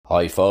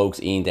Hi folks,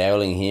 Ian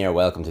Dowling here.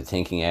 Welcome to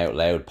Thinking Out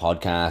Loud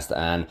podcast.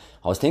 And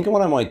I was thinking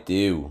what I might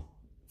do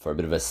for a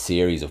bit of a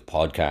series of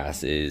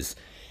podcasts is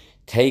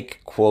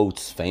take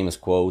quotes, famous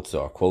quotes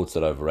or quotes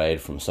that I've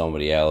read from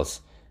somebody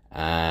else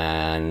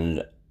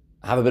and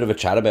have a bit of a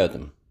chat about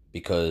them,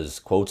 because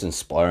quotes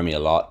inspire me a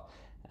lot,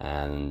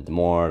 and the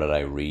more that I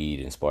read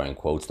inspiring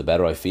quotes, the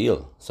better I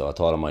feel. So I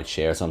thought I might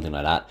share something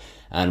like that.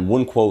 And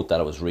one quote that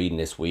I was reading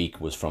this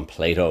week was from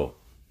Plato,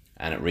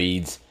 and it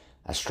reads,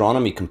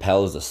 "Astronomy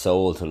compels the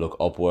soul to look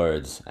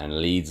upwards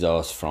and leads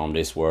us from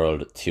this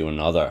world to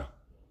another."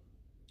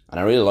 And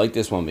I really like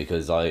this one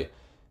because I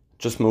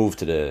just moved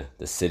to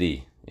the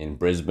city in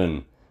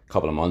Brisbane a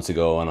couple of months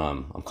ago, and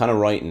I'm kind of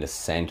right in the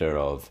center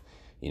of,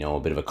 a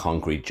bit of a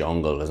concrete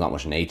jungle. There's not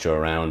much nature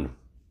around.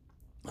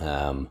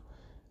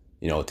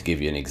 To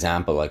give you an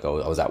example, like I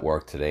was at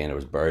work today and there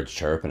was birds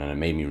chirping, and it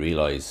made me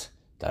realize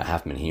that I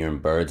haven't been hearing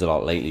birds a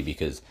lot lately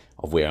because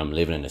of where I'm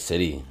living in the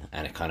city.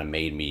 And it kind of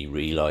made me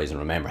realize and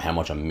remember how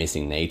much I'm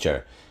missing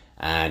nature.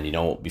 And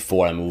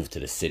before I moved to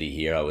the city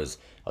here, I was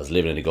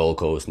living in the Gold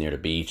Coast near the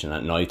beach, and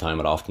at night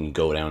time I'd often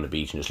go down the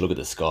beach and just look at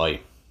the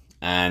sky.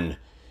 And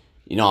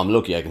I'm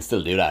lucky I can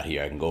still do that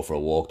here. I can go for a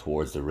walk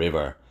towards the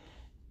river.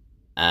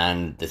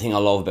 And the thing I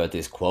love about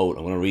this quote,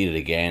 I'm going to read it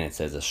again. It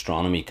says,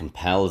 "Astronomy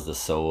compels the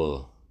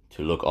soul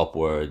to look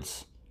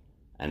upwards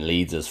and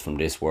leads us from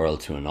this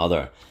world to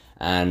another."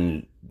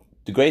 And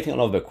the great thing I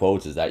love about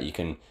quotes is that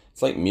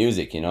it's like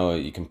music,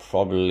 you can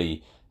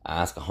probably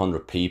ask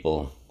 100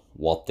 people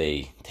what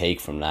they take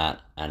from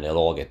that, and they'll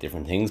all get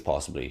different things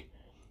possibly.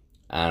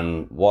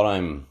 And what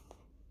I'm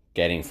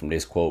getting from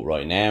this quote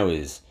right now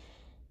is,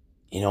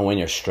 when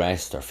you're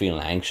stressed or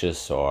feeling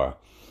anxious or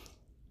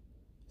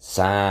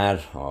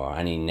sad or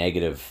any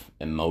negative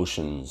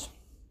emotions,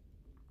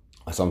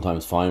 I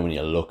sometimes find when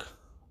you look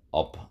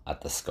up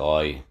at the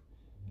sky,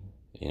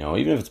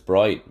 even if it's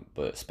bright,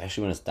 but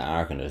especially when it's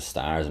dark and there's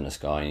stars in the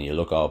sky and you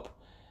look up,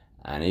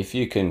 and if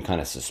you can kind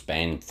of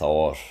suspend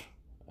thought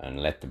and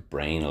let the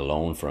brain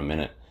alone for a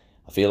minute,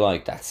 I feel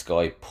like that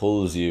sky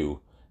pulls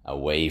you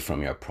away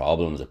from your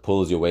problems. It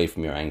pulls you away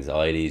from your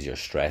anxieties, your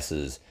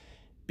stresses,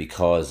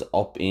 because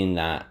up in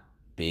that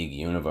big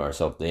universe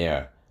up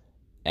there,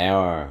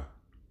 our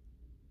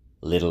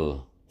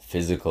little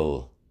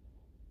physical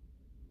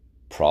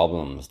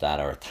problems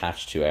that are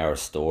attached to our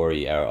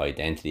story, our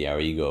identity, our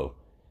ego,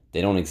 they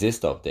don't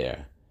exist up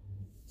there.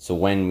 So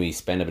when we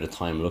spend a bit of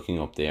time looking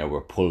up there,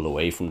 we're pulled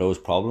away from those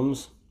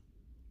problems.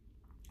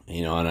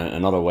 And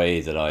another way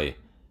that I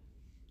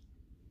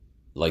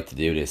like to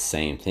do this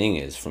same thing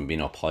is from being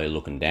up high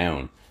looking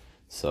down.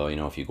 So,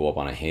 if you go up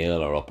on a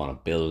hill or up on a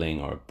building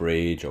or a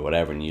bridge or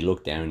whatever, and you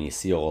look down and you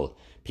see all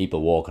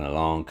people walking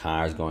along,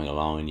 cars going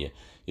along, and you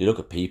look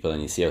at people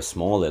and you see how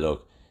small they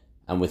look.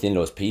 And within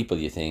those people,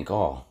 you think,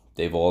 oh,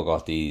 they've all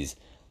got these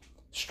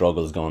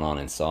struggles going on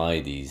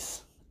inside,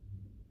 these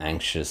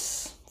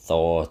anxious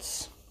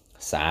thoughts,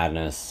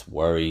 sadness,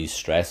 worries,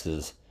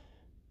 stresses.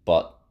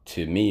 But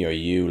to me or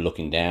you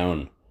looking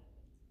down,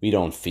 we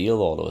don't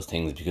feel all those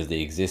things because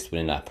they exist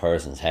within that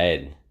person's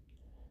head.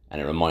 And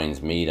it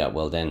reminds me that,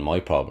 well, then my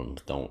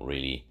problems don't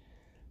really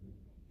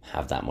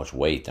have that much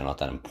weight. They're not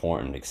that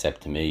important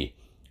except to me,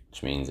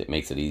 which means it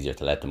makes it easier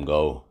to let them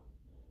go.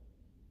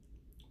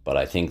 But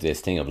I think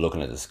this thing of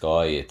looking at the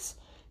sky,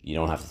 you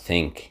don't have to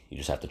think. You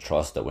just have to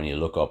trust that when you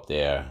look up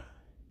there,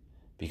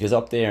 because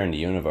up there in the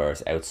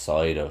universe,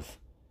 outside of,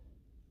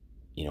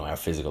 our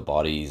physical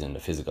bodies and the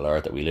physical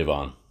earth that we live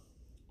on,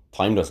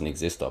 time doesn't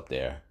exist up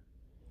there.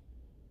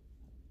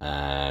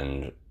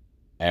 And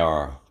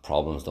our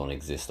problems don't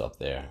exist up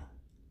there.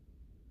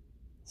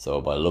 So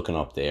by looking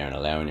up there and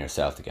allowing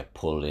yourself to get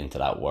pulled into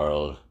that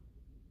world,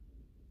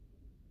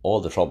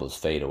 all the troubles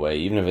fade away,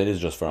 even if it is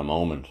just for a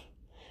moment.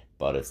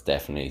 But it's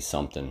definitely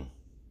something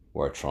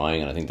worth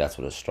trying. And I think that's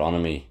what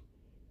astronomy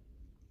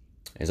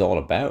is all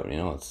about.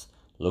 It's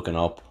looking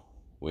up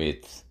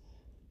with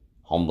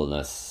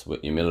humbleness, with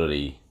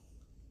humility,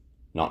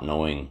 not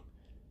knowing,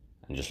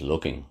 and just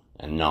looking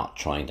and not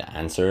trying to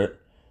answer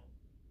it,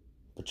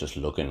 but just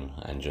looking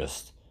and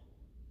just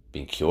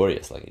being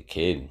curious like a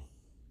kid.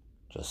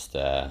 Just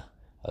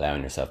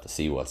allowing yourself to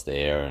see what's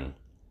there, and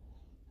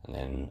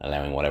then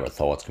allowing whatever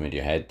thoughts come into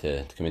your head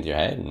to come into your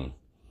head, and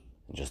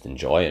just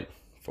enjoy it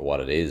for what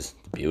it is,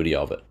 the beauty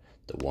of it,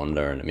 the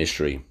wonder and the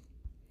mystery.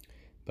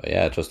 But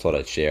yeah, I just thought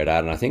I'd share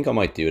that, and I think I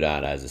might do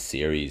that as a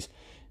series,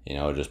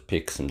 just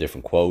pick some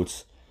different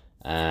quotes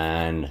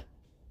and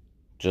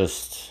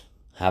just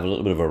have a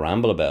little bit of a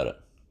ramble about it,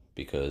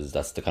 because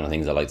that's the kind of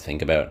things I like to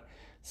think about.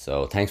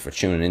 So thanks for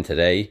tuning in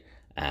today,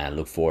 and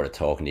look forward to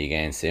talking to you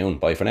again soon.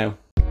 Bye for now.